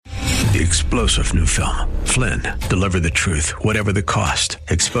The explosive new film, Flynn, deliver the truth, whatever the cost,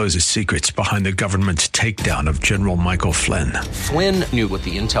 exposes secrets behind the government's takedown of General Michael Flynn. Flynn knew what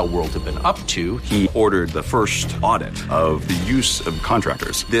the intel world had been up to. He ordered the first audit of the use of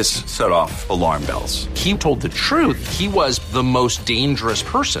contractors. This set off alarm bells. He told the truth. He was the most dangerous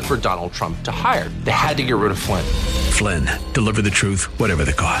person for Donald Trump to hire. They had to get rid of Flynn. Flynn, deliver the truth, whatever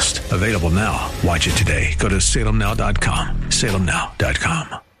the cost. Available now. Watch it today. Go to salemnow.com.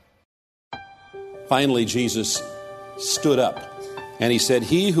 salemnow.com. Finally, Jesus stood up, and he said,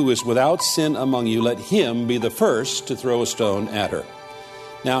 "He who is without sin among you, let him be the first to throw a stone at her."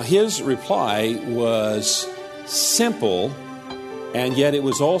 Now, his reply was simple, and yet it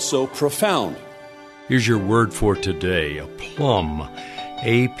was also profound. Here's your word for today, aplomb,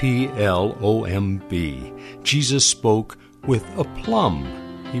 A-P-L-O-M-B. Jesus spoke with aplomb.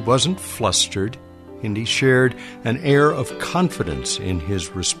 He wasn't flustered, and he shared an air of confidence in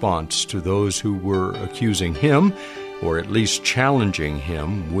his response to those who were accusing him, or at least challenging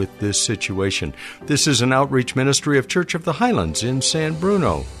him with this situation. This is an outreach ministry of Church of the Highlands in San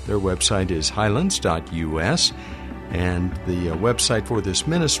Bruno. Their website is highlands.us, and the website for this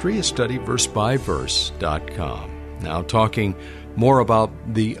ministry is studyversebyverse.com. Now, talking more about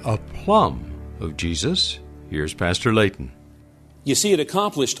the aplomb of Jesus, here's Pastor Layton. You see, it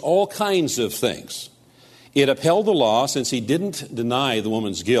accomplished all kinds of things. It upheld the law since he didn't deny the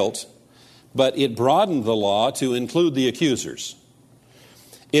woman's guilt, but it broadened the law to include the accusers.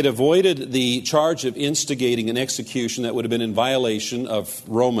 It avoided the charge of instigating an execution that would have been in violation of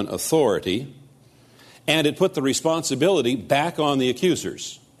Roman authority, and it put the responsibility back on the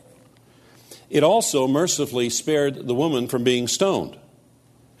accusers. It also mercifully spared the woman from being stoned.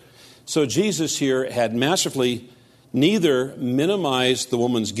 So Jesus here had masterfully neither minimized the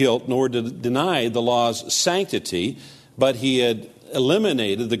woman's guilt nor denied the law's sanctity, but he had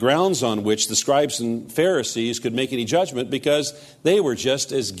eliminated the grounds on which the scribes and Pharisees could make any judgment, because they were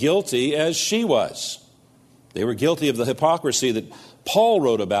just as guilty as she was. They were guilty of the hypocrisy that Paul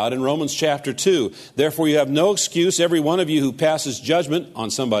wrote about in Romans chapter 2. "Therefore you have no excuse, every one of you who passes judgment on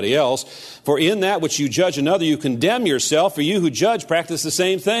somebody else. For in that which you judge another, you condemn yourself, for you who judge practice the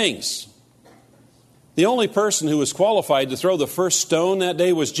same things." The only person who was qualified to throw the first stone that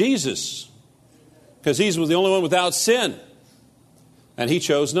day was Jesus, because he was the only one without sin, and he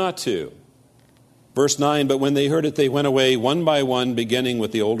chose not to. Verse 9, "But when they heard it, they went away one by one, beginning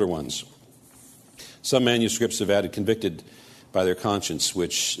with the older ones." Some manuscripts have added convicted by their conscience,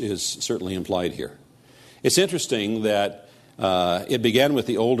 which is certainly implied here. It's interesting that it began with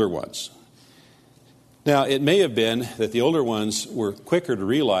the older ones. Now, it may have been that the older ones were quicker to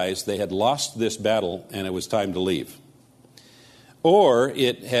realize they had lost this battle and it was time to leave. Or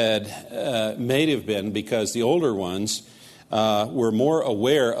it may have been because the older ones were more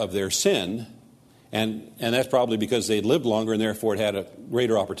aware of their sin, and that's probably because they'd lived longer and therefore had a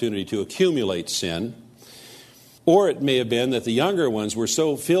greater opportunity to accumulate sin. Or it may have been that the younger ones were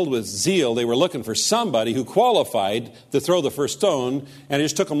so filled with zeal, they were looking for somebody who qualified to throw the first stone, and it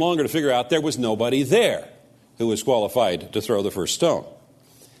just took them longer to figure out there was nobody there who was qualified to throw the first stone.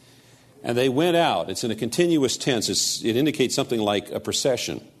 And they went out. It's in a continuous tense. It indicates something like a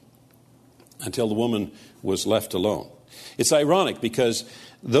procession until the woman was left alone. It's ironic because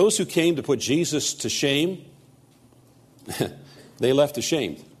those who came to put Jesus to shame, they left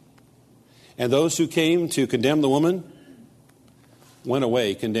ashamed. And those who came to condemn the woman went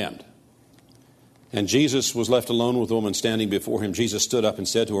away condemned. And Jesus was left alone with the woman standing before him. Jesus stood up and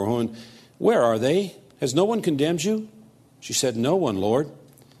said to her, "Woman, where are they? Has no one condemned you?" She said, "No one, Lord."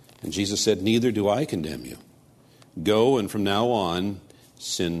 And Jesus said, "Neither do I condemn you. Go, and from now on,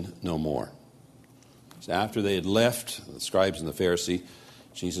 sin no more." So after they had left, the scribes and the Pharisee,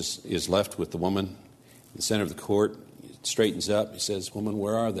 Jesus is left with the woman in the center of the court. He straightens up. He says, "Woman,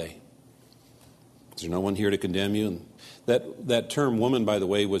 where are they? Is there no one here to condemn you?" And that term woman, by the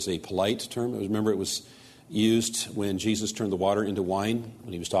way, was a polite term. Remember, it was used when Jesus turned the water into wine,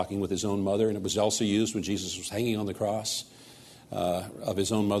 when he was talking with his own mother. And it was also used when Jesus was hanging on the cross of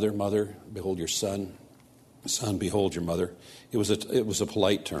his own mother. "Mother, behold your son. Son, behold your mother." It was a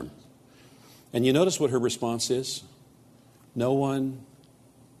polite term. And you notice what her response is? "No one,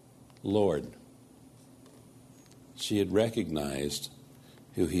 Lord." She had recognized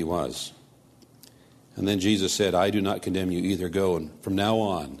who he was. And then Jesus said, "I do not condemn you either. Go, and from now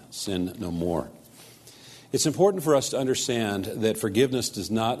on, sin no more." It's important for us to understand that forgiveness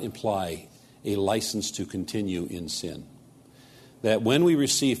does not imply a license to continue in sin. That when we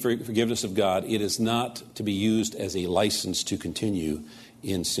receive forgiveness of God, it is not to be used as a license to continue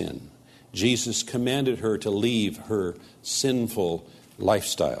in sin. Jesus commanded her to leave her sinful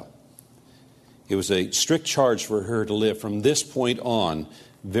lifestyle. It was a strict charge for her to live from this point on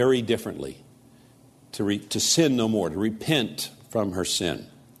very differently, to sin no more, to repent from her sin.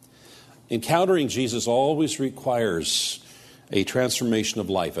 Encountering Jesus always requires a transformation of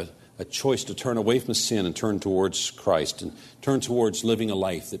life, a choice to turn away from sin and turn towards Christ, and turn towards living a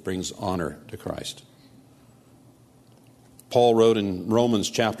life that brings honor to Christ. Paul wrote in Romans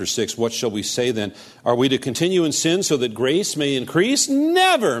chapter 6, "What shall we say then? Are we to continue in sin so that grace may increase?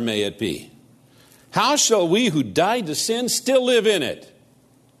 Never may it be. How shall we who died to sin still live in it?"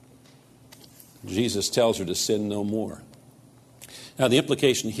 Jesus tells her to sin no more. Now, the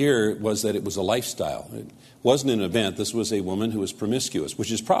implication here was that it was a lifestyle. It wasn't an event. This was a woman who was promiscuous,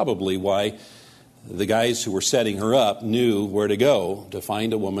 which is probably why the guys who were setting her up knew where to go to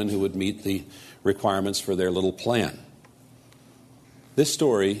find a woman who would meet the requirements for their little plan. This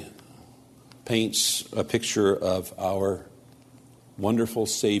story paints a picture of our wonderful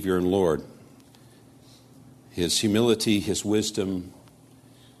Savior and Lord. His humility, His wisdom,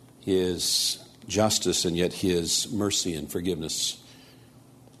 His justice, and yet His mercy and forgiveness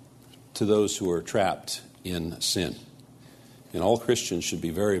to those who are trapped in sin. And all Christians should be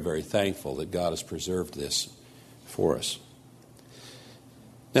very, very thankful that God has preserved this for us.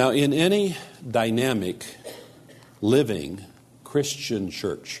 Now, in any dynamic, living Christian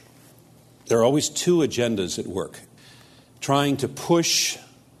church, there are always two agendas at work, trying to push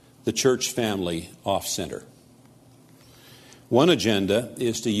the church family off center. One agenda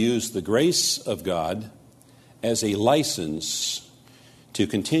is to use the grace of God as a license to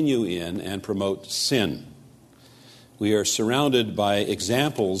continue in and promote sin. We are surrounded by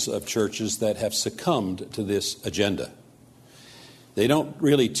examples of churches that have succumbed to this agenda. They don't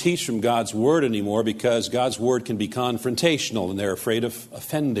really teach from God's Word anymore because God's Word can be confrontational and they're afraid of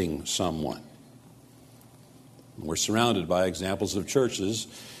offending someone. We're surrounded by examples of churches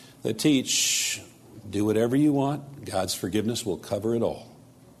that teach, do whatever you want, God's forgiveness will cover it all.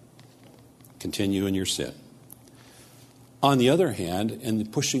 Continue in your sin. On the other hand,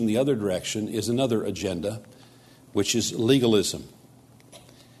 and pushing the other direction, is another agenda, which is legalism.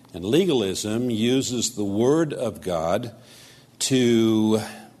 And legalism uses the Word of God to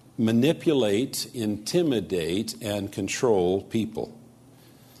manipulate, intimidate, and control people.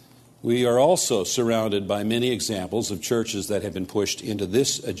 We are also surrounded by many examples of churches that have been pushed into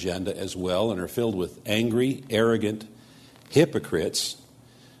this agenda as well and are filled with angry, arrogant hypocrites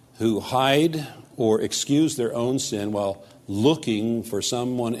who hide or excuse their own sin while looking for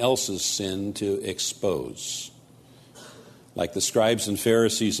someone else's sin to expose. Like the scribes and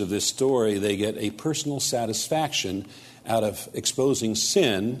Pharisees of this story, they get a personal satisfaction out of exposing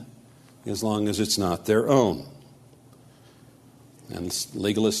sin as long as it's not their own. And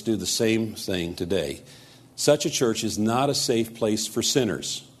legalists do the same thing today. Such a church is not a safe place for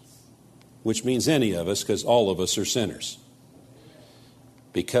sinners, which means any of us, because all of us are sinners.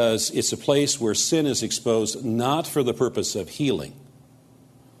 Because it's a place where sin is exposed not for the purpose of healing,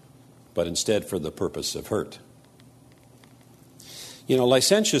 but instead for the purpose of hurt. You know,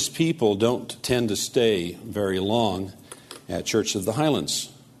 licentious people don't tend to stay very long at Church of the Highlands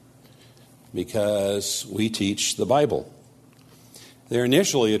because we teach the Bible. They're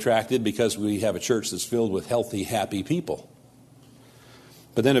initially attracted because we have a church that's filled with healthy, happy people.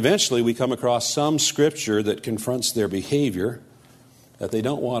 But then eventually we come across some scripture that confronts their behavior that they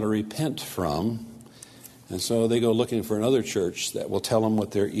don't want to repent from, and so they go looking for another church that will tell them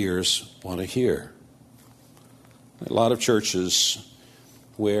what their ears want to hear. A lot of churches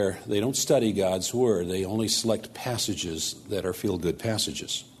where they don't study God's Word, they only select passages that are feel-good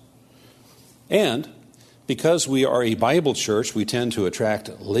passages. And because we are a Bible church, we tend to attract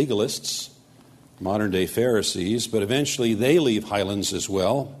legalists, modern-day Pharisees, but eventually they leave Highlands as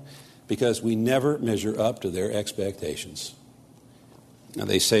well because we never measure up to their expectations. Now,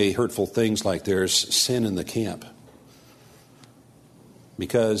 they say hurtful things like there's sin in the camp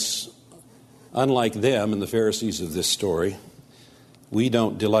because unlike them and the Pharisees of this story, we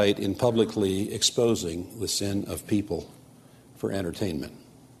don't delight in publicly exposing the sin of people for entertainment.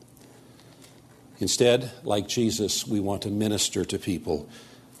 Instead, like Jesus, we want to minister to people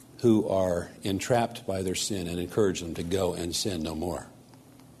who are entrapped by their sin and encourage them to go and sin no more.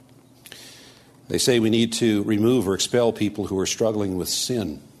 They say we need to remove or expel people who are struggling with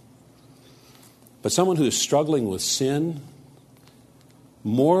sin. But someone who is struggling with sin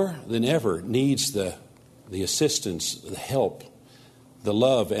more than ever needs the assistance, the help, the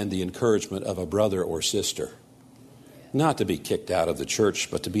love, and the encouragement of a brother or sister. Not to be kicked out of the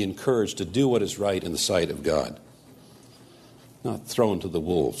church, but to be encouraged to do what is right in the sight of God. Not thrown to the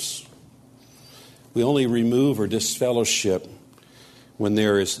wolves. We only remove or disfellowship when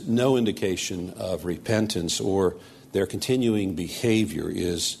there is no indication of repentance or their continuing behavior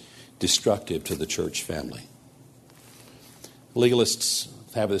is destructive to the church family. Legalists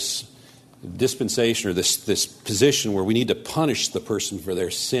have this dispensation or this position where we need to punish the person for their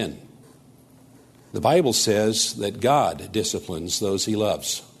sin. The Bible says that God disciplines those he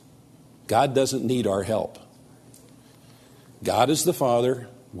loves. God doesn't need our help. God is the Father.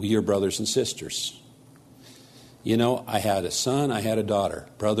 We are brothers and sisters. You know, I had a son, I had a daughter,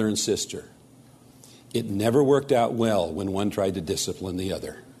 brother and sister. It never worked out well when one tried to discipline the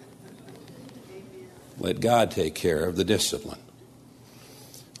other. Let God take care of the discipline.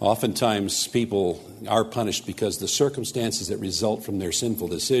 Oftentimes people are punished because the circumstances that result from their sinful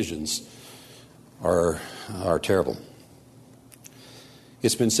decisions are terrible.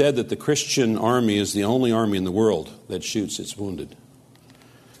 It's been said that the Christian army is the only army in the world that shoots its wounded.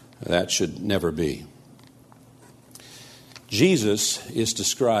 That should never be. Jesus is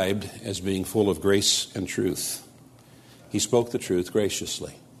described as being full of grace and truth. He spoke the truth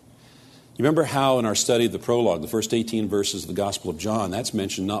graciously. You remember how in our study of the prologue, the first 18 verses of the Gospel of John, that's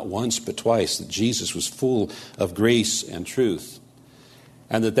mentioned not once but twice, that Jesus was full of grace and truth.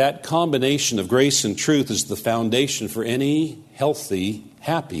 And that combination of grace and truth is the foundation for any healthy,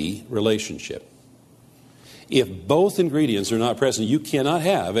 happy relationship. If both ingredients are not present, you cannot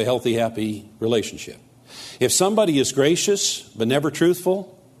have a healthy, happy relationship. If somebody is gracious but never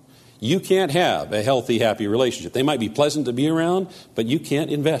truthful, you can't have a healthy, happy relationship. They might be pleasant to be around, but you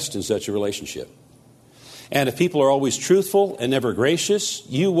can't invest in such a relationship. And if people are always truthful and never gracious,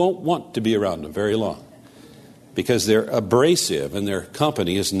 you won't want to be around them very long because they're abrasive and their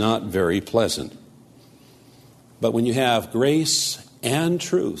company is not very pleasant. But when you have grace and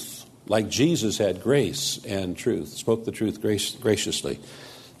truth, like Jesus had grace and truth, spoke the truth graciously,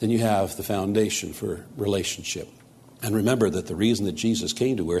 then you have the foundation for relationship. And remember that the reason that Jesus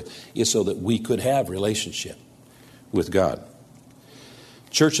came to earth is so that we could have relationship with God.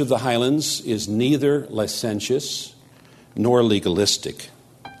 Church of the Highlands is neither licentious nor legalistic,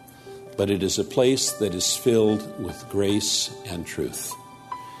 but it is a place that is filled with grace and truth,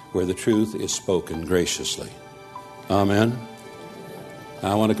 where the truth is spoken graciously. Amen.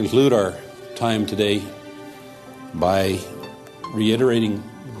 I want to conclude our time today by reiterating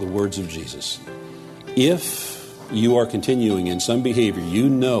the words of Jesus. If you are continuing in some behavior you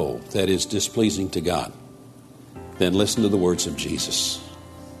know that is displeasing to God, then listen to the words of Jesus.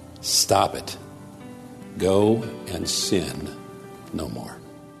 Stop it. Go and sin no more.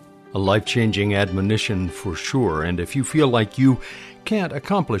 A life-changing admonition for sure, and if you feel like you can't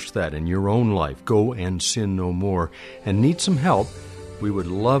accomplish that in your own life, go and sin no more, and need some help, we would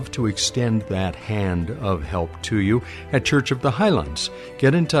love to extend that hand of help to you at Church of the Highlands.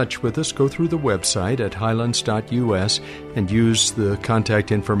 Get in touch with us. Go through the website at highlands.us and use the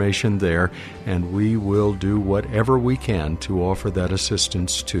contact information there, and we will do whatever we can to offer that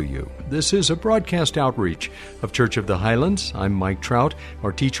assistance to you. This is a broadcast outreach of Church of the Highlands. I'm Mike Trout.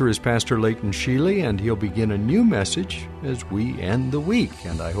 Our teacher is Pastor Leighton Sheely, and he'll begin a new message as we end the week.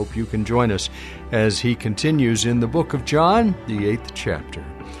 And I hope you can join us as he continues in the book of John, the 8th chapter.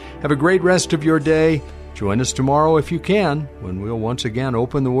 Have a great rest of your day. Join us tomorrow if you can, when we'll once again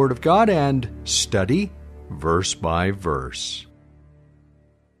open the Word of God and study verse by verse.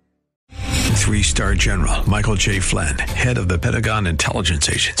 3-star General Michael J. Flynn, head of the Pentagon Intelligence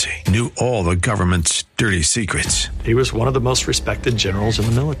Agency, knew all the government's dirty secrets. He was one of the most respected generals in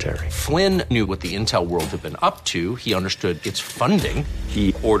the military. Flynn knew what the intel world had been up to. He understood its funding.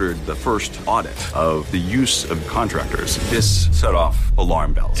 He ordered the first audit of the use of contractors. This set off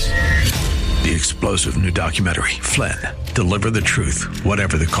alarm bells. The explosive new documentary, Flynn, Deliver the Truth,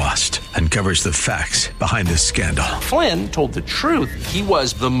 Whatever the Cost, uncovers the facts behind this scandal. Flynn told the truth. He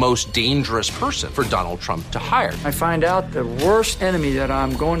was the most dangerous person for Donald Trump to hire. I find out the worst enemy that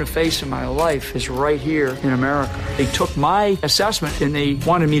I'm going to face in my life is right here in America. They took my assessment and they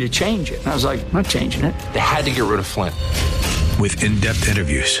wanted me to change it. And I was like, I'm not changing it. They had to get rid of Flynn. With in-depth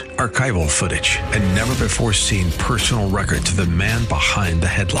interviews, archival footage, and never-before-seen personal records of the man behind the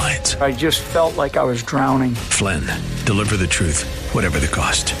headlines. I just felt like I was drowning. Flynn, Deliver the Truth, Whatever the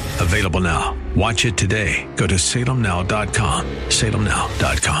Cost. Available now. Watch it today. Go to salemnow.com.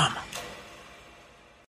 salemnow.com.